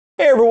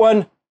Hey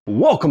everyone,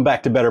 welcome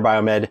back to Better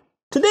Biomed.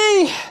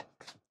 Today,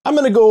 I'm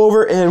going to go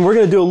over and we're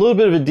going to do a little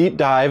bit of a deep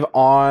dive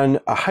on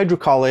a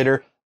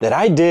hydrocollator that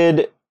I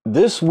did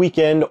this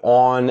weekend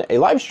on a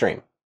live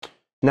stream.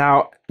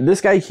 Now, this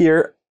guy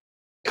here,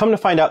 come to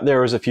find out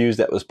there was a fuse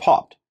that was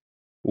popped.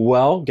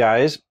 Well,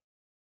 guys,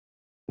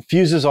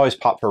 fuses always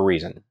pop for a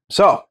reason.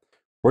 So,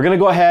 we're going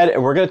to go ahead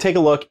and we're going to take a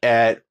look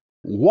at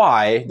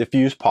why the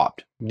fuse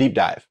popped. Deep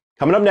dive.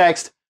 Coming up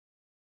next,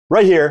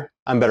 right here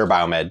on Better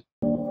Biomed.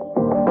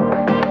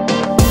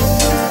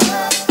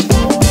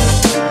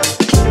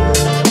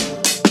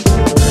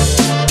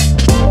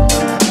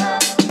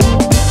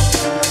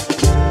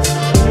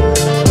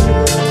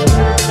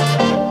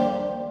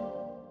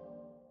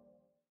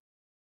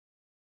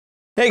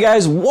 Hey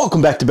guys,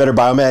 welcome back to Better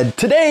Biomed.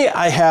 Today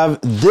I have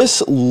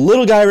this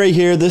little guy right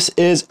here. This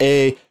is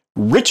a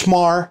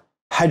Richmar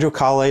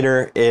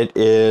hydrocollator. It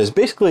is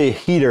basically a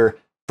heater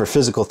for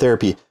physical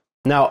therapy.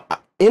 Now,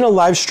 in a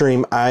live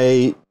stream,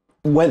 I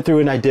went through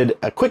and I did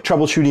a quick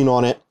troubleshooting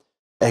on it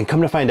and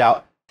come to find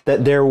out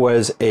that there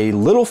was a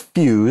little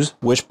fuse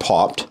which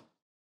popped,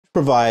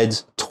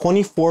 provides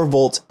 24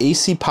 volts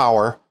AC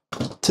power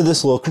to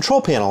this little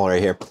control panel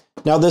right here.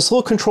 Now, this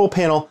little control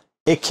panel,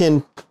 it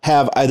can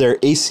have either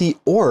AC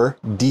or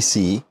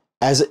DC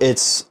as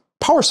its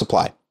power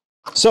supply.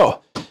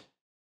 So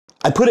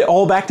I put it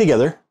all back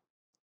together,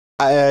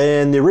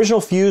 and the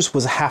original fuse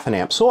was a 1/2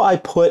 amp. So I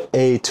put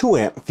a 2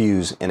 amp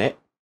fuse in it.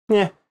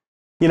 Yeah,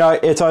 you know,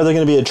 it's either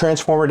going to be a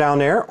transformer down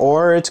there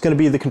or it's going to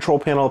be the control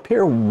panel up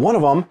here. One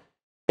of them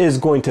is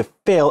going to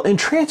fail, and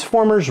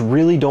transformers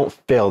really don't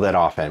fail that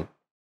often.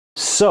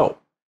 So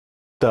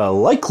the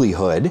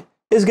likelihood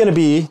is going to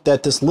be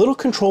that this little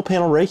control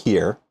panel right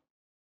here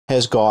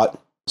has got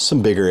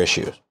some bigger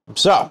issues.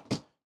 So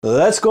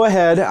let's go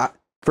ahead.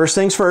 First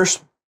things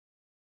first,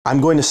 I'm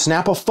going to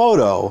snap a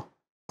photo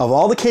of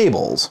all the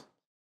cables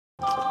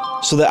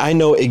so that I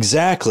know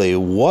exactly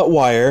what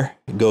wire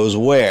goes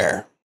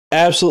where.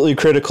 Absolutely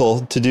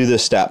critical to do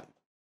this step.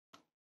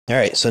 All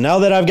right, so now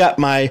that I've got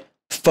my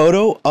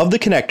photo of the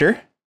connector,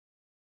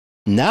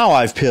 now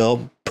I've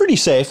feel pretty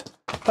safe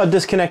about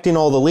disconnecting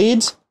all the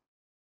leads.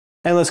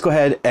 And let's go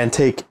ahead and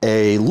take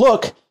a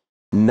look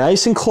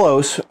nice and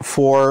close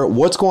for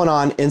what's going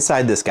on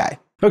inside this guy.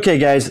 Okay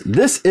guys,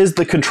 this is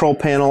the control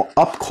panel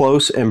up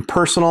close and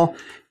personal.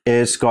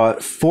 It's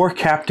got 4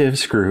 captive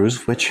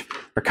screws, which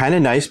are kind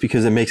of nice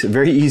because it makes it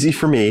very easy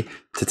for me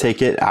to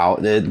take it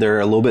out. They're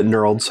a little bit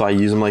knurled, so I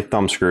use them like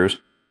thumb screws.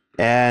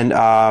 And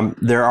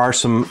there are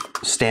some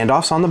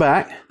standoffs on the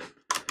back.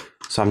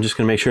 So I'm just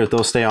gonna make sure that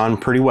those stay on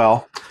pretty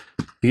well.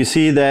 You can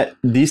see that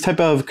these type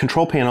of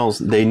control panels,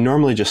 they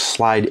normally just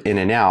slide in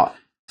and out.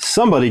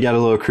 Somebody got a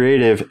little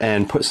creative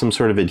and put some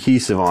sort of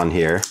adhesive on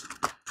here,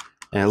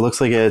 and it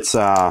looks like it's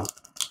like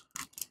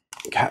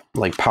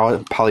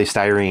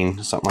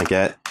polystyrene, something like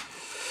that,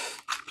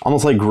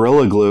 almost like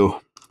Gorilla Glue,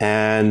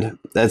 and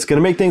that's going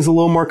to make things a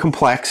little more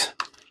complex.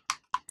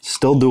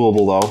 Still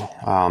doable though.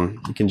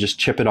 You can just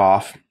chip it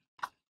off.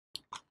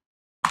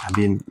 I'm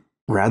being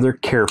rather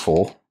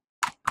careful,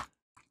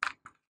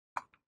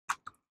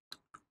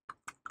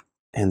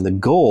 and the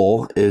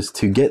goal is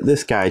to get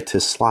this guy to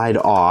slide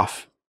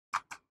off.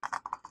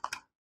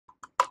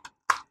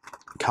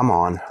 Come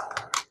on.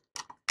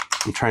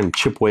 I'm trying to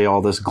chip away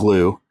all this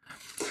glue.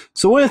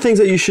 So one of the things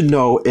that you should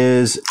know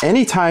is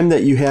anytime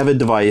that you have a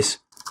device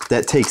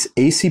that takes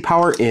AC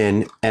power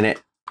in and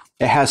it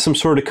has some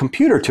sort of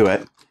computer to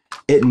it,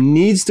 it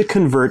needs to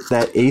convert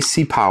that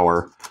AC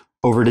power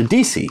over to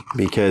DC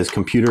because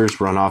computers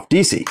run off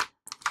DC.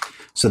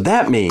 So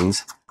that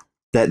means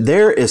that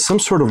there is some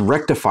sort of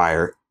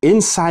rectifier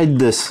inside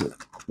this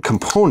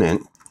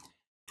component,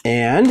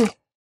 and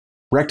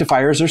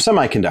rectifiers are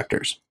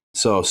semiconductors.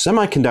 So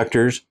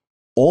semiconductors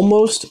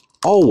almost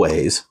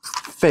always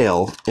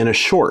fail in a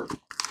short,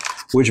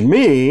 which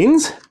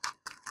means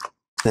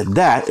that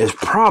that is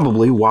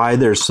probably why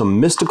there's some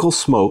mystical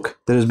smoke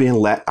that is being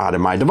let out of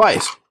my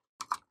device.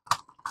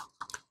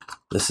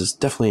 This is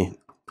definitely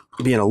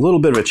being a little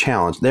bit of a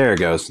challenge. There it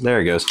goes. There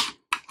it goes.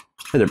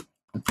 I had to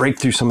break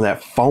through some of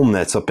that foam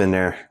that's up in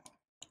there.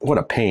 What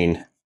a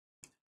pain.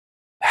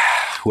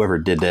 Whoever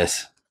did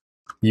this,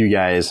 you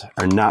guys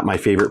are not my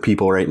favorite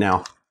people right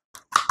now.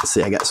 Let's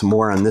see, I got some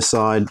more on this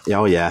side.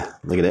 Oh yeah,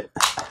 look at it.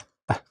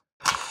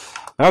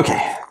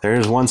 Okay,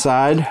 there's one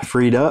side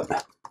freed up.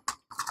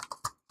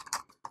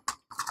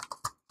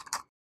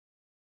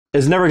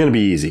 It's never going to be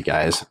easy,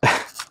 guys.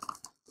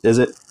 Is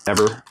it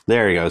ever?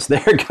 There it goes.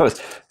 There it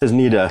goes. Just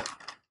need to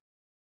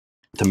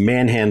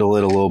manhandle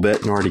it a little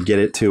bit in order to get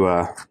it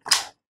to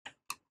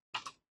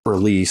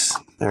release.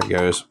 There it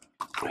goes.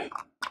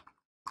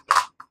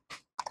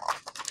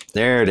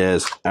 There it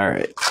is. All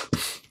right.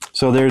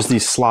 So there's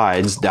these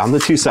slides down the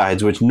 2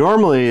 sides, which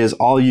normally is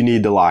all you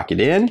need to lock it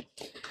in.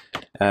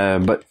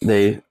 But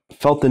they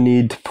felt the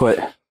need to put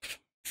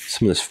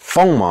some of this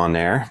foam on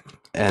there,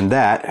 and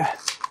that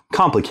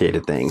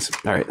complicated things.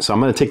 All right, so I'm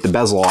going to take the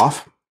bezel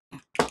off.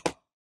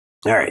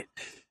 All right.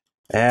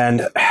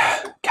 And,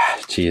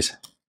 God, geez.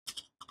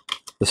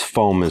 This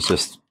foam is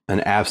just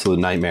an absolute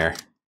nightmare.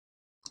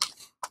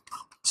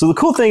 So the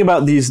cool thing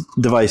about these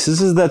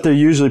devices is that they're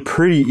usually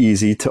pretty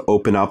easy to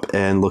open up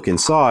and look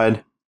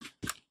inside.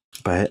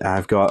 But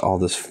I've got all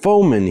this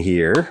foam in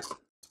here,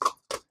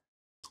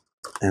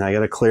 and I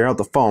got to clear out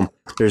the foam.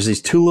 There's these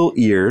two little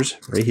ears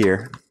right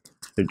here.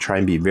 I try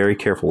and be very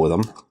careful with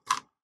them.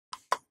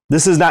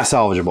 This is not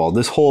salvageable.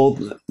 This whole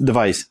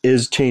device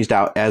is changed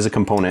out as a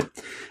component.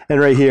 And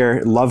right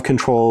here, Love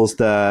controls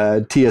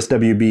the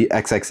TSWB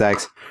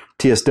XXX,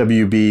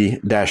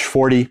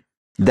 TSWB-40.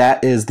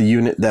 That is the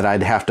unit that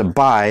I'd have to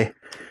buy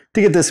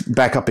to get this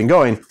back up and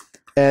going.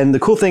 And the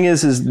cool thing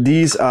is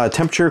these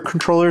temperature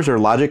controllers or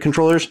logic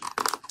controllers,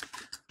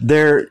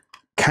 they're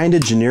kind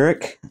of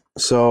generic.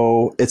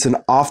 So it's an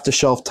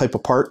off-the-shelf type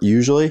of part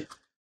usually,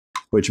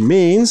 which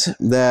means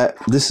that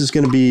this is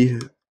going to be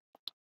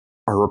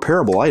a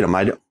repairable item.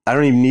 I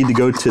don't even need to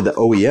go to the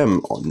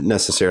OEM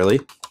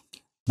necessarily,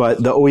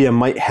 but the OEM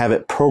might have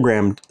it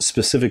programmed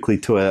specifically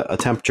to a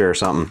temperature or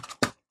something.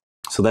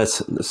 So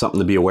that's something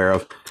to be aware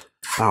of.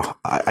 Oh,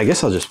 I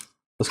guess let's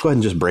go ahead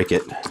and just break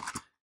it.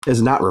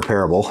 It's not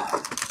repairable.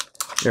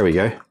 There we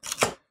go.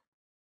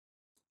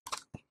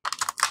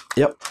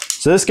 Yep.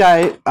 So this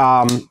guy,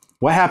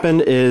 what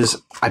happened is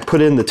I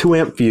put in the 2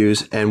 amp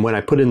fuse, and when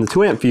I put in the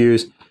 2 amp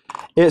fuse,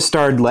 it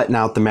started letting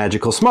out the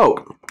magical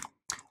smoke.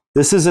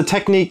 This is a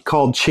technique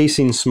called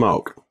chasing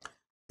smoke.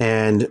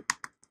 And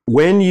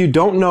when you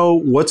don't know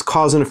what's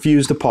causing a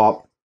fuse to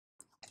pop,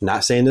 I'm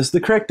not saying this is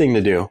the correct thing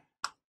to do,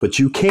 but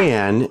you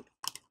can,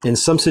 in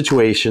some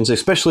situations,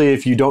 especially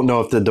if you don't know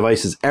if the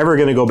device is ever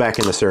going to go back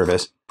into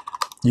service,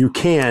 you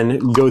can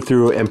go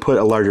through and put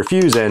a larger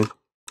fuse in,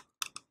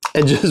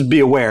 and just be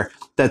aware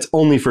that's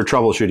only for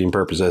troubleshooting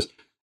purposes.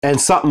 And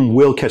something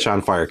will catch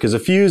on fire because a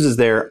fuse is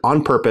there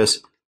on purpose.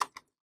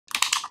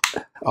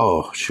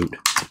 Oh, shoot.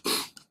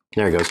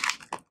 There it goes.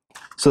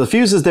 So the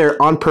fuse is there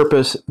on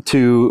purpose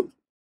to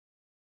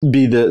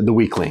be the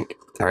weak link.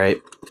 All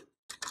right.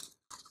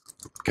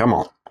 Come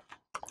on.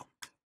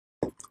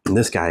 And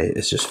this guy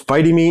is just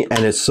fighting me,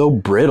 and it's so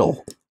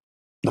brittle.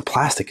 The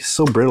plastic is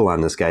so brittle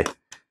on this guy.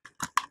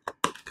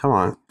 Come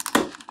on.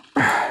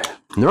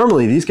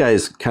 Normally these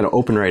guys kind of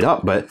open right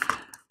up, but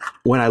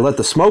when I let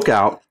the smoke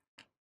out,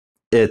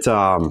 it,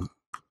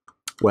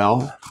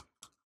 well,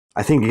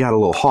 I think it got a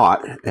little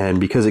hot, and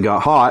because it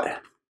got hot,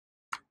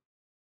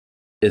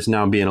 it's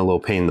now being a little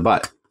pain in the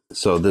butt.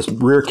 So this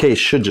rear case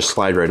should just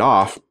slide right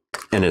off,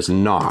 and it's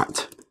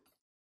not.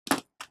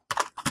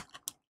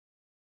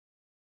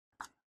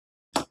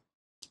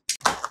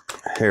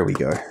 There we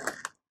go.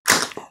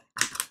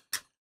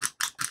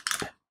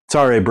 It's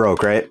already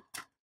broke, right?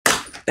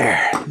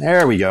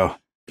 There we go.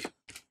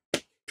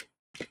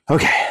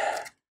 Okay.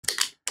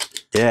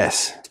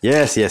 Yes.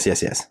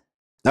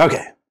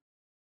 Okay.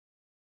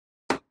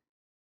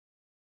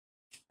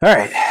 All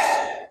right.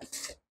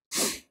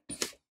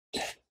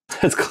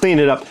 Let's clean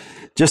it up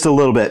just a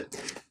little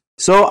bit.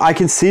 So I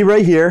can see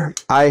right here,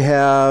 I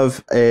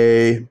have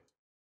a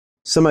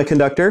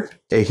semiconductor.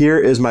 Here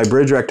is my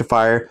bridge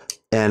rectifier,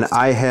 and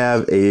I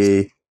have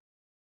a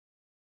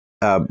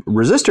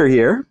resistor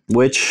here,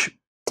 which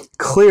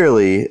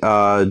clearly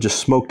just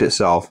smoked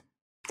itself.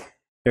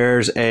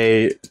 There's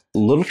a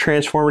little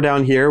transformer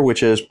down here,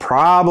 which is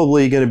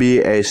probably going to be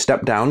a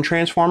step-down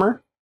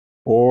transformer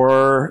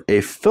or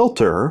a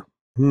filter.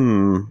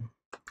 I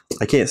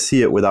can't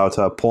see it without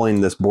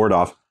pulling this board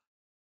off.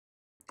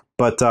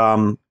 But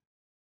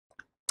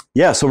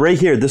yeah, so right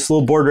here, this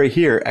little board right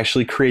here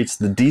actually creates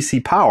the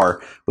DC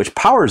power, which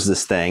powers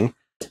this thing.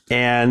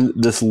 And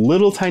this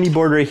little tiny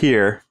board right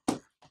here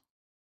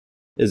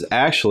is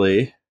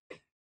actually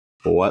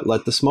what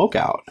let the smoke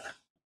out.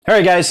 All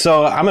right, guys,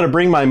 so I'm going to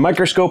bring my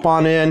microscope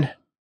on in.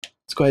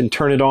 Let's go ahead and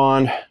turn it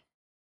on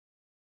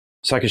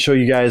so I can show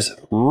you guys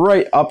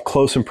right up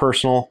close and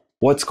personal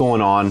what's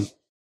going on.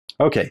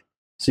 Okay,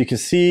 so you can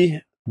see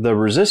the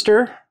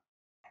resistor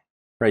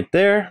right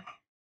there.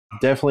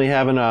 Definitely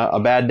having a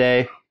bad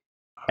day.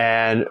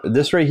 And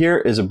this right here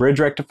is a bridge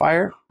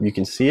rectifier. You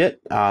can see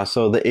it.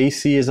 So the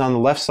AC is on the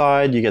left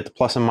side. You get the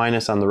plus and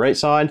minus on the right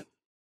side.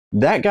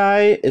 That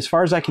guy, as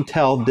far as I can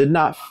tell, did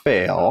not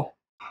fail.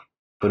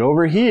 But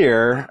over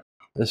here,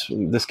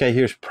 this guy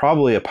here is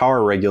probably a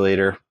power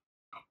regulator.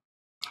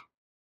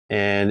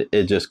 And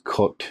it just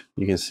cooked.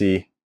 You can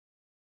see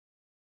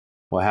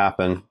what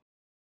happened.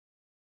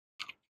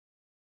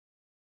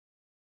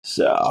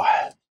 So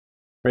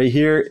right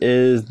here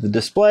is the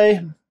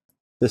display.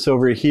 This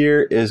over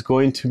here is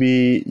going to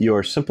be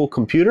your simple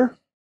computer.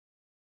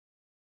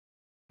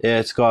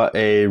 It's got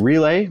a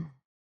relay.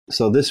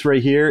 So this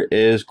right here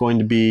is going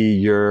to be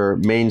your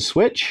main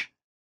switch.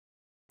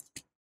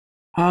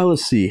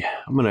 Let's see.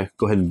 I'm going to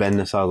go ahead and bend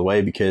this out of the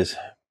way because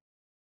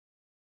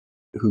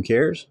who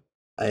cares?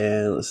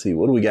 And let's see,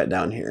 what do we got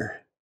down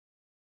here?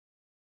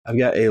 I've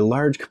got a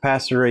large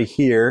capacitor right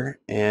here,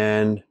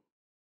 and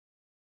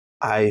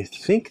I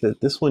think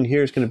that this one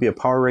here is going to be a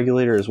power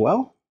regulator as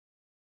well.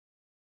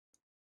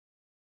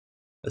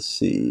 Let's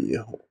see,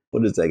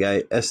 what is that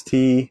guy?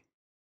 ST.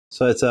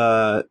 So it's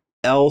a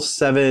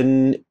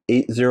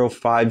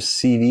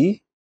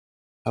L7805CV.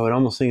 I would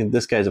almost think that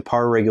this guy's a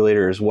power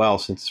regulator as well,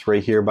 since it's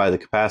right here by the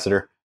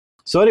capacitor.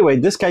 So anyway,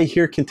 this guy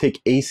here can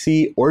take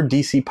AC or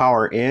DC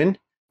power in.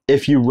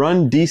 If you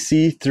run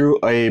DC through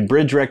a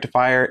bridge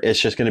rectifier, it's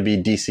just going to be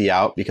DC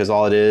out, because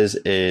all it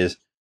is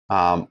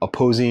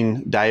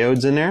opposing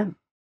diodes in there.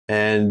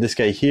 And this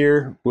guy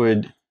here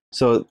would,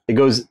 so it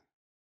goes,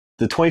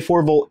 the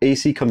 24 volt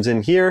AC comes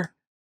in here.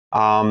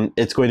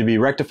 It's going to be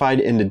rectified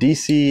into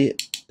DC.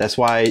 That's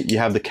why you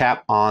have the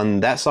cap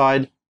on that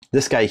side.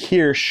 This guy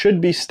here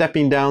should be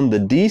stepping down the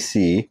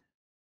DC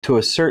to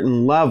a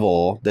certain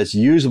level that's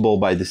usable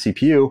by the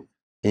CPU.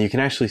 And you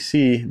can actually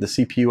see the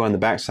CPU on the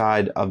back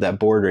side of that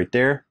board right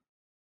there.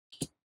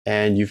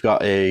 And you've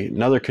got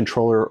another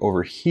controller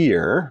over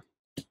here.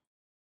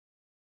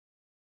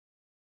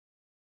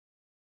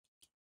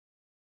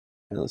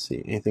 And let's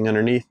see, anything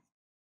underneath?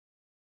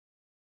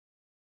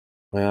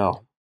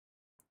 Well,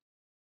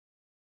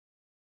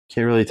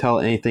 can't really tell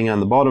anything on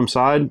the bottom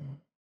side.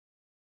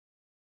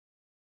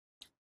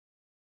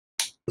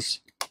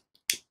 Let's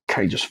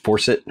kind of just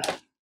force it.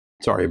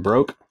 Sorry, it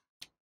broke.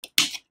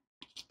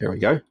 There we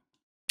go.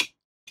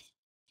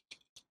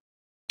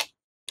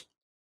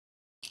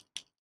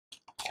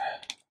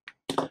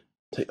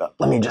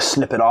 Let me just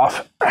snip it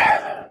off.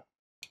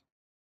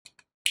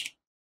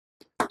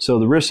 So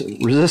the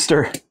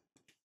resistor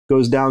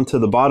goes down to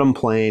the bottom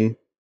plane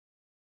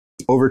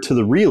over to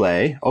the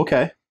relay.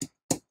 Okay.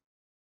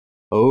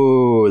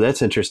 Oh,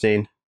 that's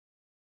interesting.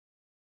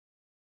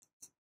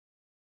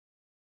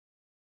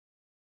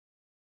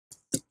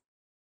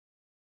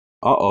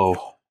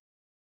 Uh-oh.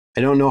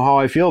 I don't know how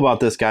I feel about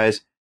this,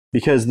 guys,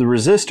 because the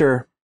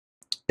resistor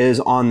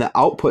is on the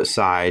output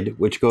side,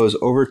 which goes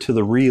over to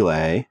the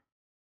relay.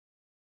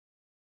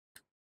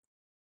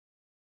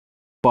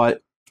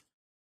 But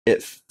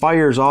it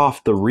fires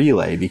off the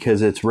relay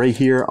because it's right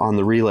here on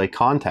the relay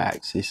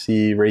contacts. You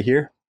see right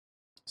here?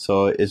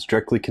 So it's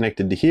directly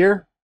connected to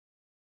here.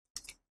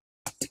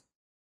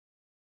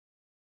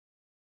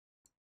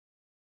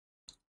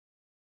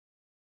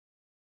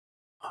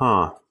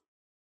 Huh.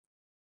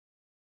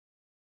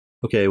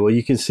 Okay, well,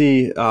 you can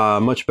see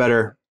much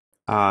better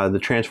the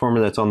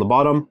transformer that's on the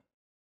bottom.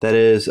 That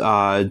is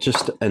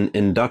just an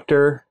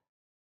inductor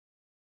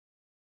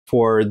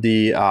for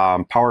the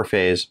power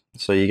phase.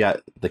 So you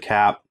got the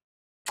cap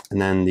and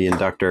then the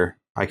inductor.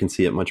 I can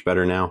see it much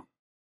better now.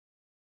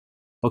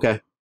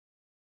 Okay.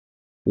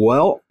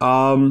 Well,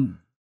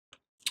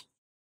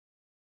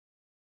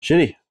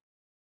 shitty.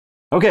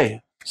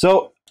 Okay,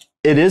 so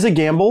it is a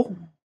gamble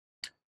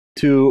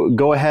to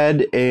go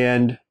ahead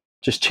and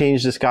just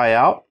change this guy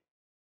out.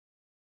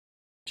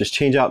 Just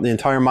change out the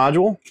entire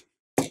module.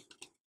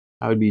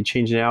 I would be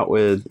changing it out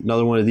with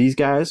another one of these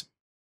guys,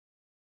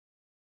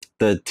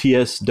 the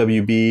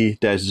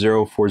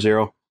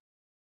TSWB-040.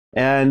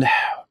 And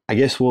I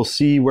guess we'll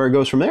see where it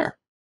goes from there.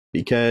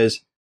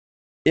 Because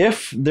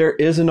if there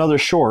is another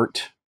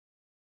short,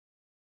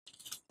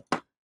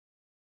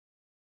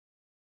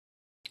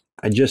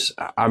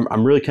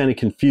 I'm really kind of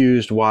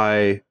confused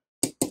why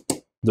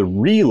the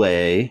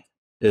relay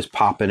is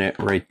popping it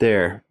right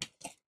there.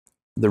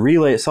 The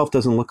relay itself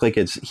doesn't look like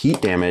it's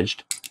heat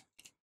damaged.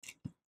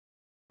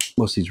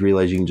 Most of these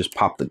relays, you can just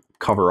pop the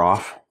cover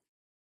off.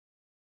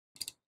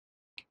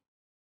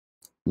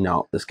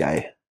 No, this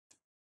guy's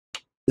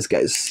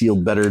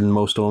sealed better than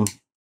most of them.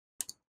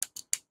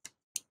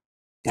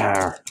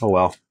 Ah, oh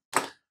well.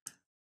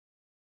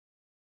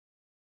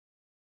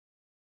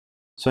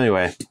 So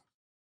anyway,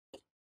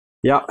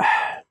 yeah,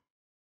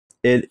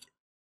 it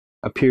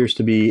appears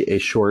to be a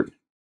short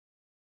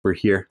for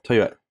here. Tell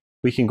you what,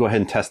 we can go ahead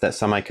and test that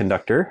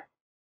semiconductor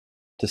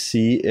to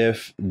see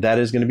if that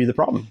is going to be the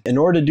problem. In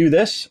order to do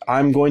this,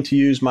 I'm going to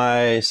use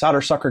my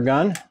solder sucker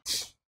gun.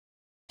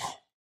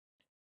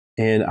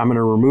 And I'm going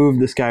to remove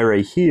this guy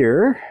right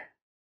here.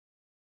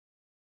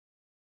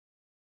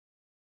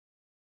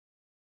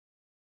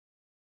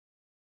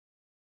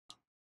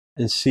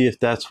 And see if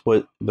that's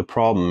what the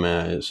problem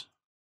is.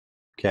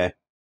 Okay.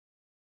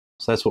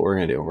 So that's what we're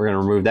going to do. We're going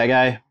to remove that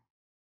guy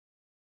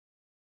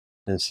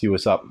and see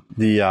what's up.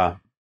 The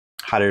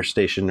hot air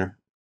station,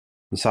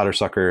 the solder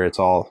sucker, it's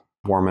all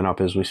warming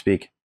up as we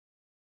speak.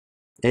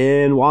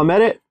 And while I'm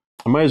at it,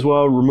 I might as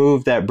well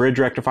remove that bridge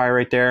rectifier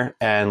right there,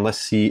 and let's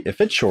see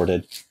if it's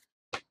shorted,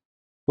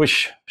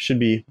 which should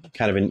be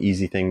kind of an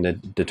easy thing to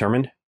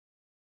determine.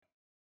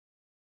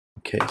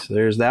 Okay, so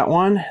there's that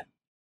one.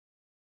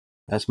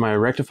 That's my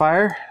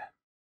rectifier.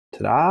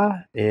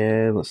 Ta-da!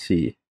 And let's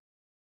see.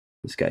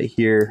 This guy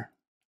here,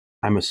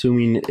 I'm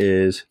assuming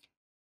is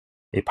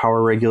a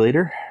power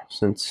regulator,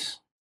 since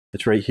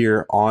it's right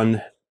here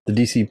on the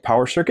DC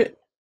power circuit.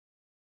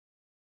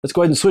 Let's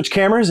go ahead and switch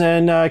cameras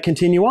and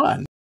continue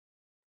on.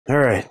 All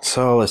right,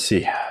 so let's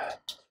see.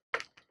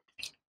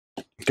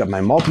 I've got my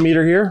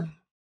multimeter here,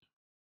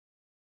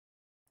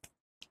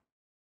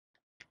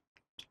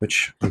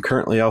 which I'm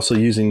currently also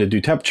using to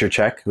do temperature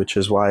check, which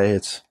is why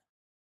it's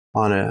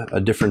on a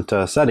different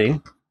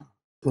setting.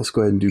 Let's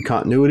go ahead and do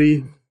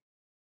continuity.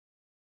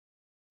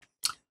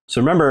 So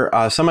remember,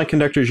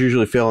 semiconductors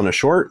usually fail in a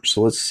short,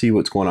 so let's see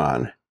what's going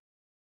on.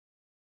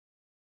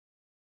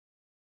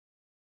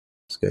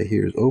 guy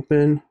here is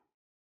open.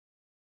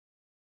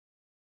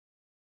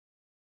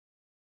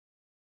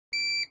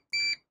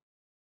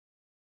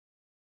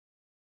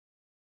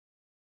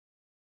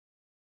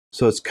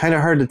 So it's kind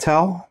of hard to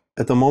tell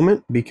at the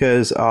moment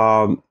because this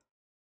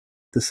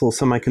little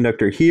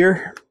semiconductor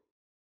here,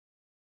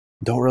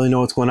 don't really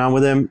know what's going on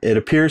with him. It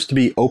appears to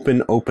be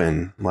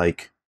open,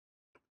 like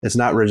it's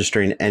not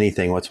registering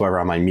anything whatsoever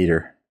on my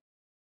meter.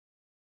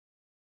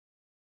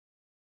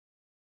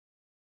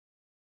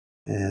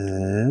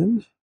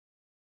 And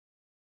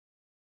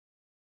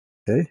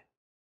okay.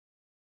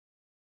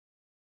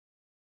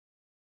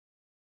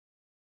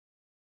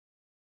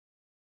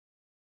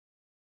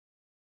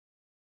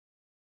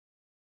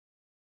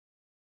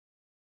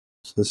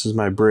 So this is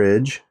my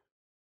bridge.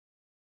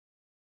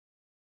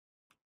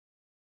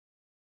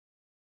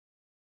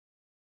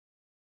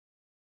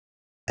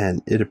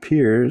 And it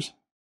appears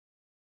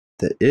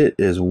that it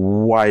is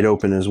wide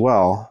open as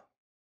well.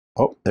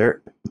 Oh,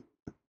 there.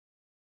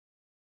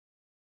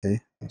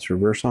 Okay, let's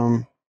reverse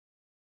them.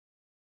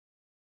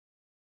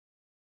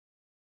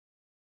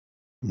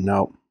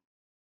 Nope.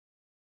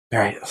 All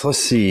right, so let's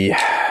see.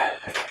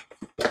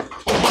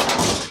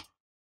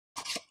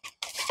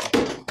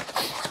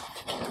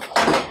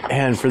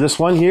 And for this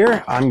one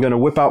here, I'm going to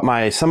whip out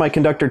my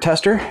semiconductor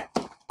tester.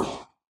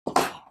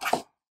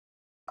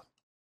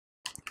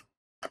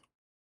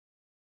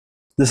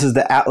 This is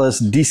the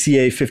Atlas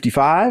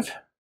DCA55.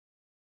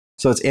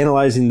 So it's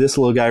analyzing this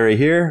little guy right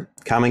here,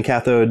 common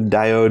cathode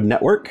diode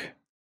network.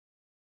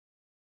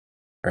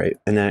 All right,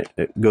 and then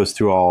it goes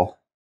through all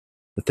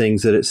the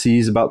things that it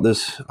sees about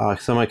this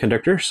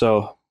semiconductor.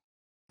 So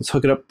let's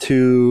hook it up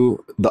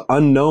to the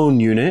unknown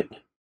unit,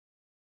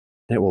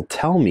 and it will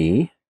tell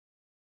me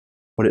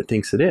what it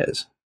thinks it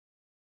is.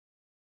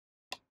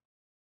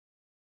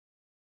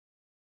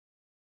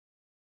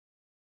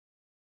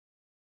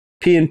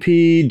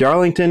 PNP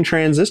Darlington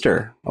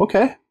transistor.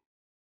 Okay.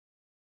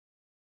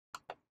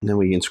 And then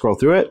we can scroll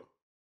through it.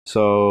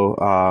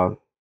 So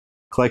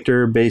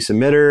collector, base,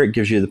 emitter, it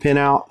gives you the pin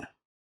out. It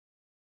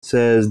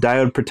says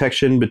diode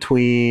protection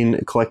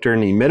between collector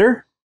and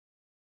emitter.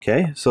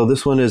 Okay, so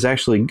this one is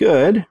actually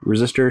good.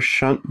 Resistor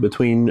shunt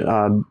between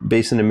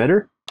base and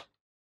emitter.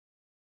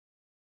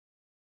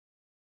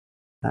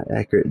 Not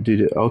accurate due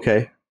to,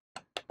 okay.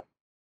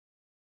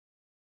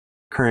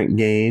 Current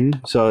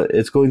gain. So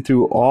it's going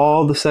through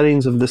all the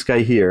settings of this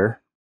guy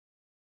here.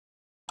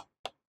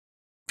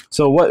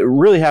 So what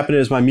really happened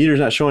is my meter's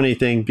not showing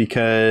anything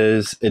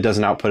because it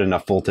doesn't output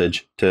enough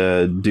voltage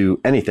to do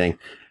anything.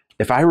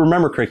 If I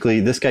remember correctly,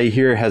 this guy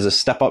here has a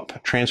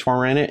step-up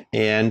transformer in it,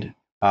 and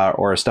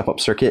or a step-up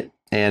circuit,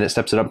 and it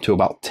steps it up to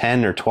about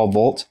 10 or 12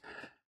 volts.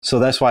 So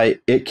that's why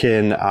it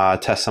can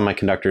test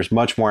semiconductors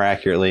much more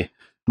accurately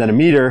than a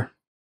meter,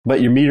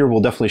 but your meter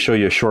will definitely show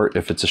you a short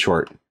if it's a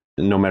short,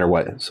 no matter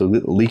what. So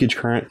leakage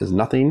current is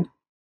nothing.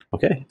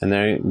 Okay, and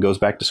then it goes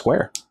back to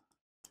square.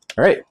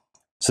 All right,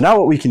 so now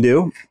what we can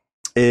do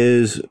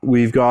is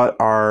we've got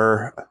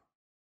our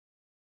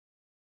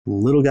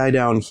little guy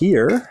down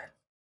here.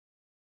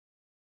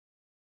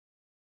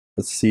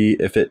 Let's see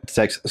if it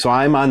detects. So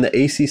I'm on the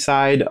AC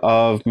side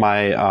of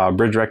my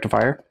bridge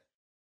rectifier.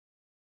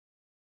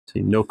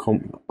 See, no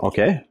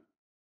okay.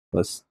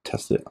 Let's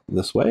test it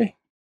this way.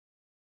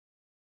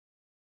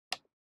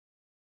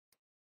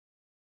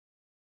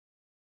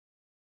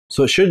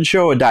 So it should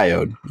show a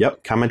diode.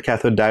 Yep, common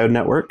cathode diode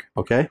network.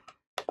 Okay,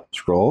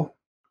 scroll.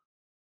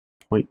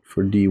 Point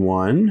for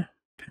D1.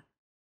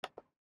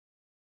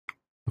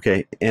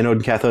 Okay, anode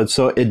and cathode.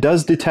 So it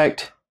does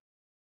detect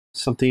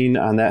something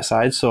on that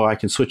side, so I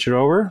can switch it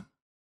over.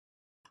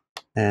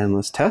 And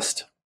let's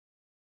test.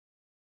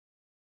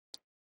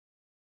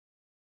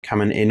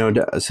 Common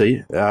anode.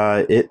 See,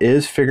 it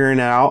is figuring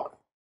it out.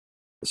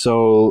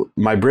 So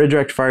my bridge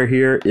rectifier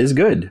here is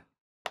good.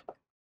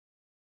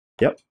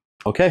 Yep.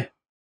 Okay.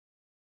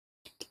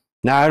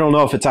 Now I don't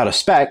know if it's out of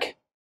spec.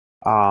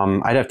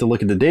 I'd have to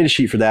look at the data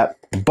sheet for that,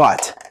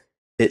 but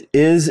it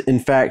is in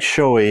fact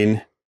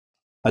showing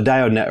a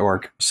diode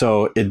network,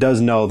 so it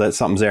does know that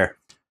something's there.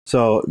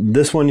 So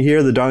this one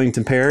here, the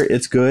Darlington pair,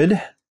 it's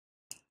good.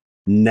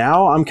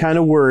 Now I'm kind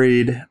of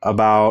worried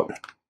about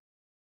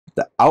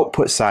the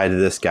output side of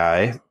this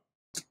guy.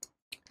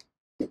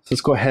 So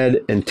let's go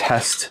ahead and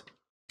test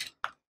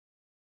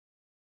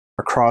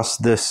across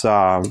this.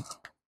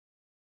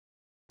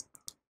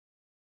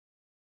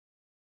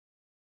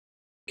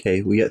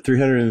 Okay, we got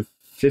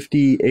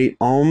 358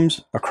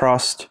 ohms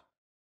across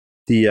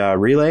the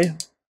relay.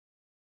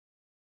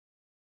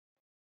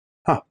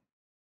 Huh.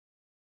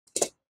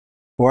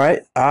 All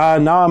right,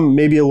 now I'm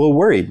maybe a little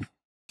worried.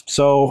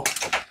 So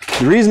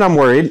the reason I'm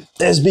worried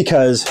is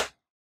because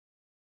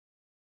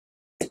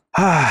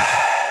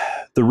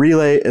the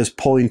relay is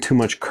pulling too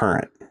much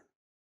current.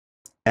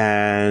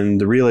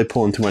 And the relay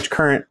pulling too much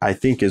current, I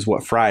think, is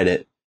what fried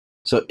it.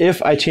 So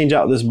if I change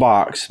out this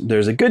box,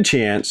 there's a good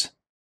chance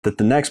that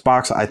the next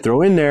box I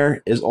throw in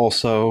there is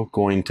also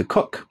going to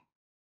cook.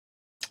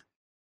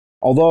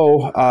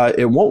 Although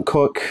it won't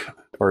cook,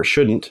 or it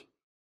shouldn't,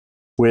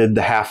 with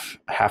the half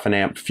an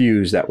amp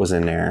fuse that was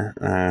in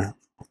there.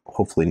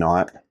 hopefully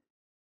not.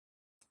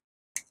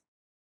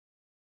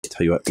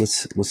 Tell you what,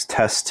 let's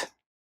test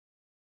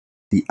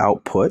the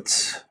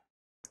outputs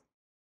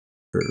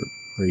for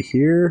right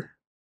here.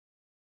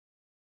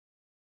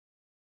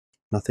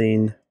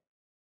 Nothing,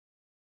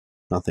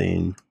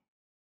 nothing,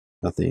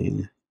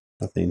 nothing,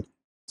 nothing.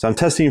 So I'm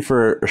testing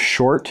for a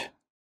short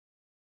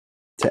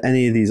to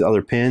any of these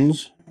other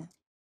pins,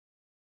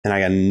 and I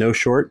got no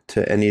short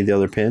to any of the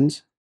other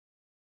pins.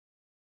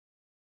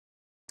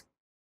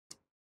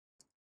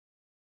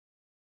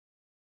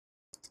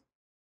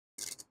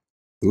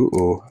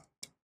 Ooh.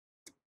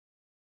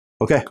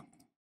 Okay.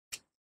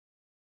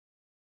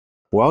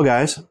 Well,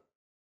 guys,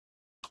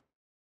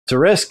 it's a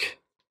risk.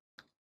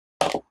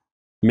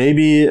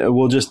 Maybe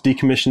we'll just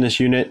decommission this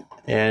unit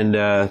and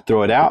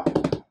throw it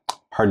out.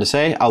 Hard to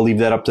say. I'll leave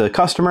that up to the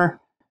customer.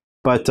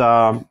 But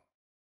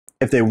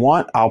if they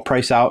want, I'll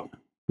price out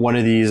one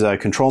of these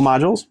control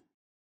modules,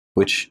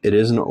 which it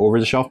is an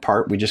over-the-shelf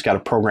part. We just got to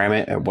program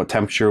it at what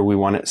temperature we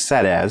want it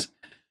set as.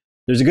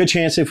 There's a good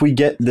chance if we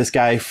get this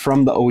guy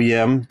from the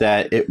OEM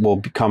that it will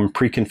become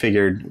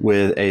pre-configured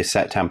with a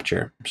set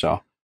temperature.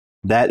 So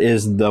that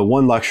is the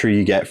one luxury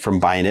you get from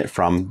buying it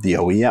from the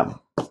OEM.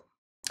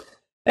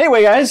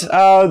 Anyway, guys,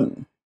 a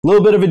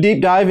little bit of a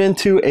deep dive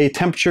into a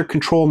temperature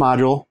control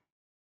module.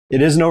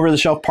 It is an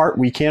over-the-shelf part.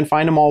 We can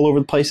find them all over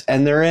the place,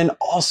 and they're in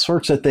all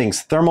sorts of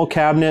things. Thermal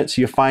cabinets,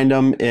 you find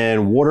them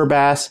in water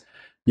baths.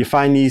 You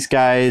find these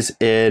guys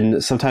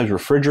in sometimes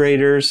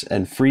refrigerators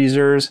and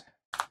freezers.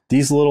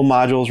 These little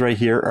modules right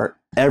here are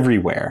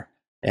everywhere,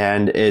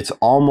 and it's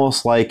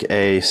almost like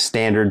a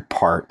standard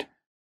part.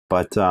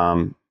 But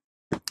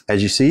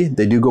as you see,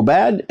 they do go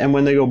bad, and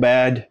when they go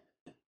bad,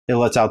 it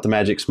lets out the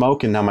magic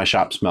smoke, and now my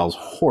shop smells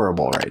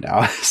horrible right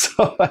now.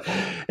 So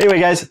anyway,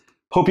 guys,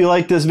 hope you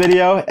liked this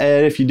video,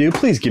 and if you do,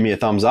 please give me a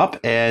thumbs up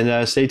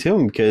and stay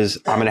tuned, because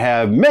I'm going to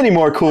have many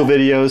more cool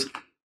videos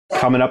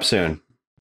coming up soon.